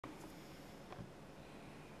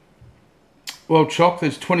Well, Chock,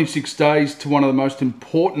 there's 26 days to one of the most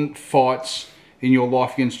important fights in your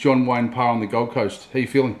life against John Wayne Parr on the Gold Coast. How are you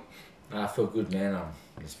feeling? I feel good, man.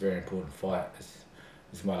 It's a very important fight.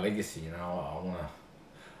 It's my legacy, you know.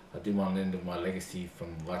 I do want to end my legacy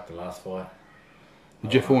from like the last fight. The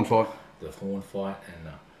Jeff Horn fight. The Horn fight, and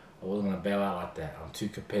I wasn't going to bow out like that. I'm too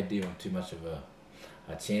competitive. I'm too much of a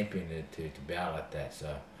champion to bow out like that.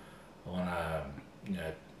 So I want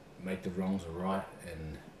to, make the wrongs right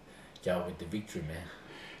and go with the victory, man.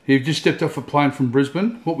 You've just stepped off a plane from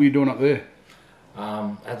Brisbane. What were you doing up there?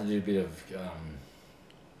 I had to do a bit of,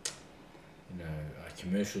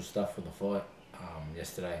 commercial stuff for the fight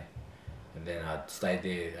yesterday, and then I stayed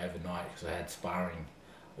there overnight because I had sparring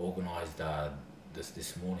organised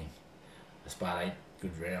this morning. I sparred 8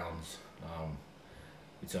 good rounds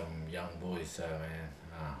with some young boys, so man,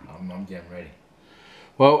 I'm getting ready.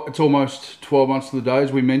 Well, it's almost 12 months to the day,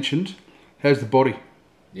 as we mentioned. How's the body?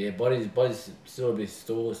 Yeah, body's still a bit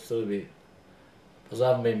sore, still a bit. Because I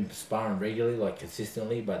haven't been sparring regularly, like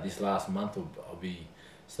consistently, but this last month I'll be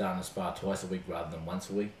starting to spar twice a week rather than once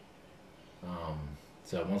a week.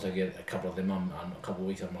 So once I get a couple of them, a couple of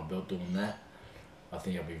weeks under my belt doing that, I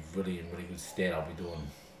think I'll be really in really good stead. I'll be doing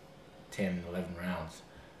 10, 11 rounds,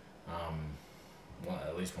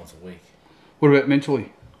 at least once a week. What about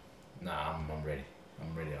mentally? Nah, I'm ready.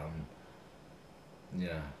 I'm ready.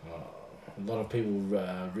 A lot of people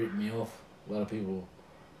rip me off. A lot of people.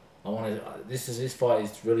 This fight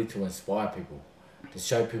is really to inspire people, to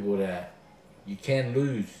show people that you can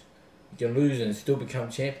lose. You can lose and still become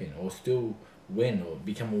champion, or still win, or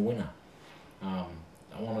become a winner. I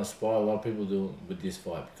want to inspire a lot of people with this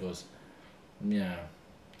fight because,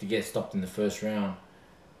 to get stopped in the first round,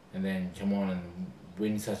 and then come on and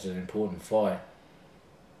win such an important fight.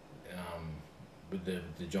 With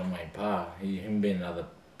the John Wayne Parr, him being another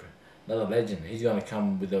legend, he's gonna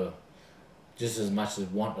come with just as much as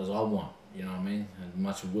I want, you know what I mean? As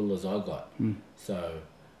much will as I got. So,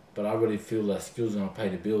 but I really feel that skills gonna pay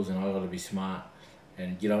the bills, and I gotta be smart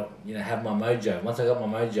and have my mojo. Once I got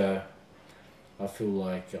my mojo, I feel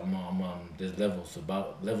like there's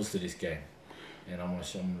levels to this game, and I'm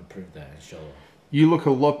gonna prove that, inshallah. You look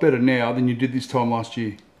a lot better now than you did this time last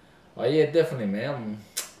year. Oh yeah, definitely, man.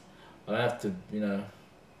 I don't have to, I'm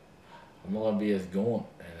not gonna be as gaunt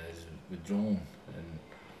and as withdrawn, and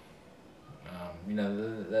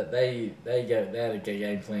they had a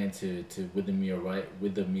game plan to wither me away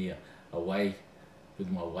with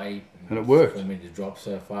my weight, and it worked for me to drop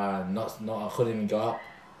so far. I couldn't even go up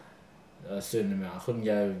a certain amount. I couldn't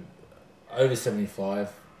go over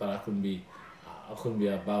 75, but I couldn't be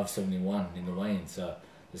above 71 in the weigh-in. So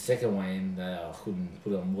the second weigh-in, I couldn't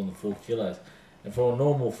put on more than 4 kilos. And for a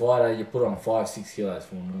normal fighter, you put on 5-6 kilos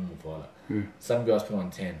for a normal fighter. Some guys put on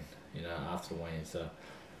 10, after the weigh-in. So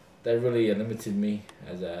they really limited me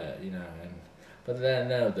as but they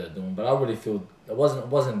know what they're doing. But I really feel it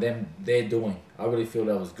wasn't them their doing. I really feel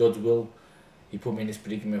that was God's will. He put me in this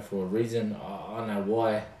predicament for a reason. I know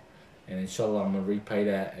why, and inshallah I'm gonna repay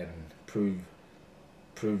that and prove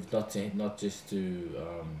not just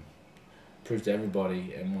to prove to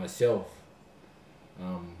everybody and myself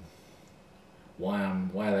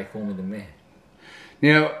why they call me the man.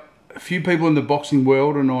 Now, a few people in the boxing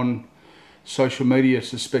world and on social media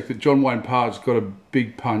suspect that John Wayne Parr's got a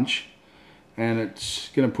big punch, and it's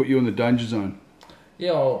going to put you in the danger zone.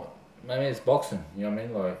 Yeah, well, maybe it's boxing. You know what I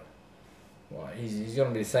mean? Like he's going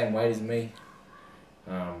to be the same weight as me.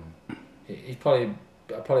 He's probably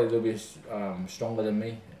a little bit stronger than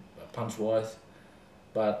me, punch wise.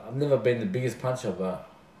 But I've never been the biggest puncher. But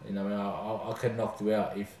I can knock you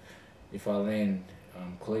out if I land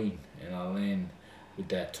clean and I land with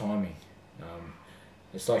that timing.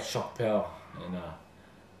 It's like shock power, and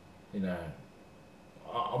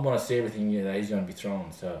I'm gonna see everything that he's gonna be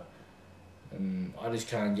throwing. So I just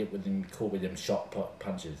can't get caught with them shock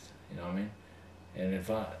punches. You know what I mean? And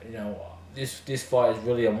if this fight is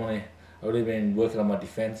really I've really been working on my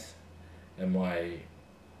defense and my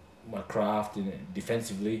craft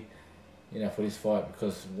defensively, for this fight,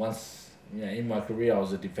 because once in my career I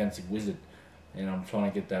was a defensive wizard, and I'm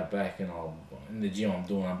trying to get that back. And in the gym I'm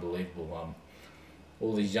doing unbelievable.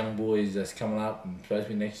 All these young boys that's coming up and supposed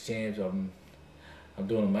to be next champs, I'm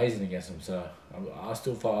doing amazing against them. So I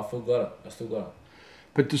still fight. I still got it.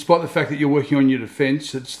 But despite the fact that you're working on your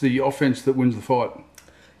defence, it's the offence that wins the fight.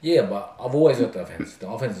 Yeah, but I've always got the offence. The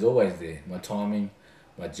offence is always there. My timing,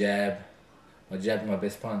 my jab, my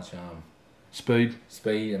best punch. Speed,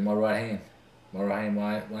 and my right hand. When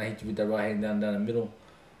I hit you with that right hand down the middle,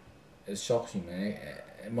 it shocks you, man.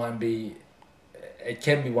 It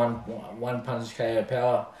can be one punch KO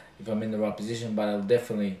power if I'm in the right position, but it'll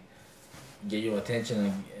definitely get your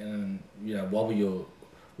attention and you know wobble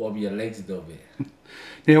your legs a little bit.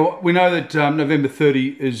 Now, we know that November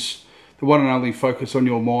 30 is the one and only focus on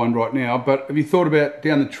your mind right now, but have you thought about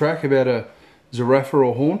down the track about a Zarafa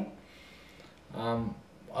or Horn?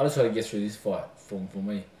 I just got to get through this fight for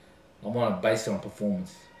me. I want to base it on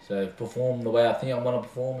performance. So perform the way I think I want to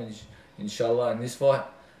perform, inshallah, in this fight,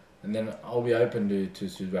 and then I'll be open to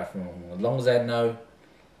Zarafa or Horn. As long as they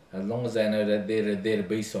know that they're the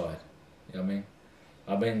B side. You know what I mean?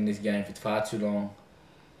 I've been in this game for far too long,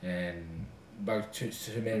 and broke too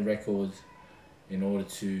many records in order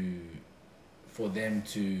for them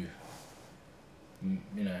to, you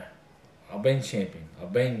know, I've been champion.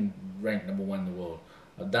 I've been ranked #1 in the world.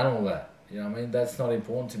 I've done all that. You know what I mean? That's not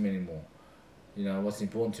important to me anymore. You know, what's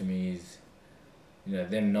important to me is, you know,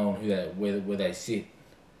 them knowing where they sit,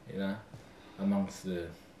 you know, amongst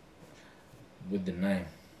with the name.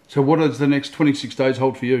 So what does the next 26 days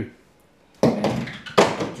hold for you? And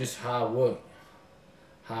just hard work.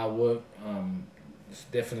 It's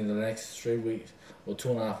definitely the next 3 weeks or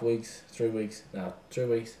 2.5 weeks, 3 weeks. No, 3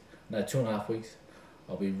 weeks. No, 2.5 weeks.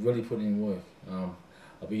 I'll be really putting in work.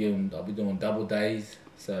 I'll be doing double days,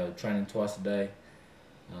 so training twice a day.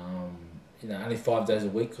 You know, only 5 days a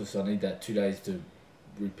week because I need that 2 days to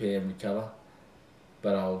repair and recover.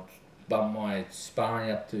 But I'll bump my sparring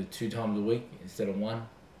up to 2 times a week instead of 1.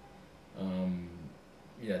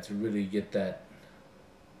 You know, to really get that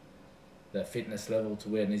fitness level to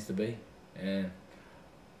where it needs to be. And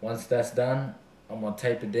once that's done, I'm gonna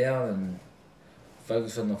taper down and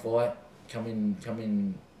focus on the fight. Come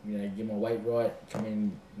in, you know, get my weight right. Come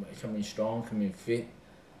in strong. Come in fit,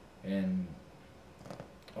 and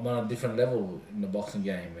I'm on a different level in the boxing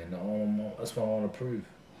game, and that's what I want to prove.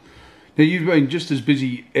 Now, you've been just as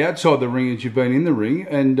busy outside the ring as you've been in the ring,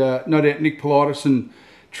 and no doubt Nick Politis and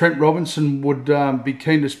Trent Robinson would be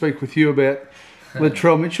keen to speak with you about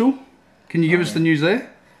Latrell Mitchell. Can you give us the news there?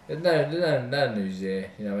 There's no news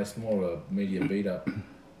there. You know, it's more of a media beat up.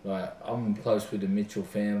 Like, I'm close with the Mitchell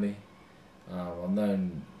family. I've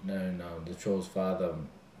known Latrell's father,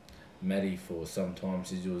 Matty, for some time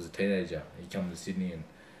since he was a teenager. He came to Sydney and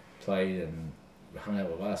played and hung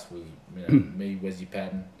out with us. Me, Wesley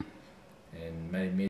Patton, and Matty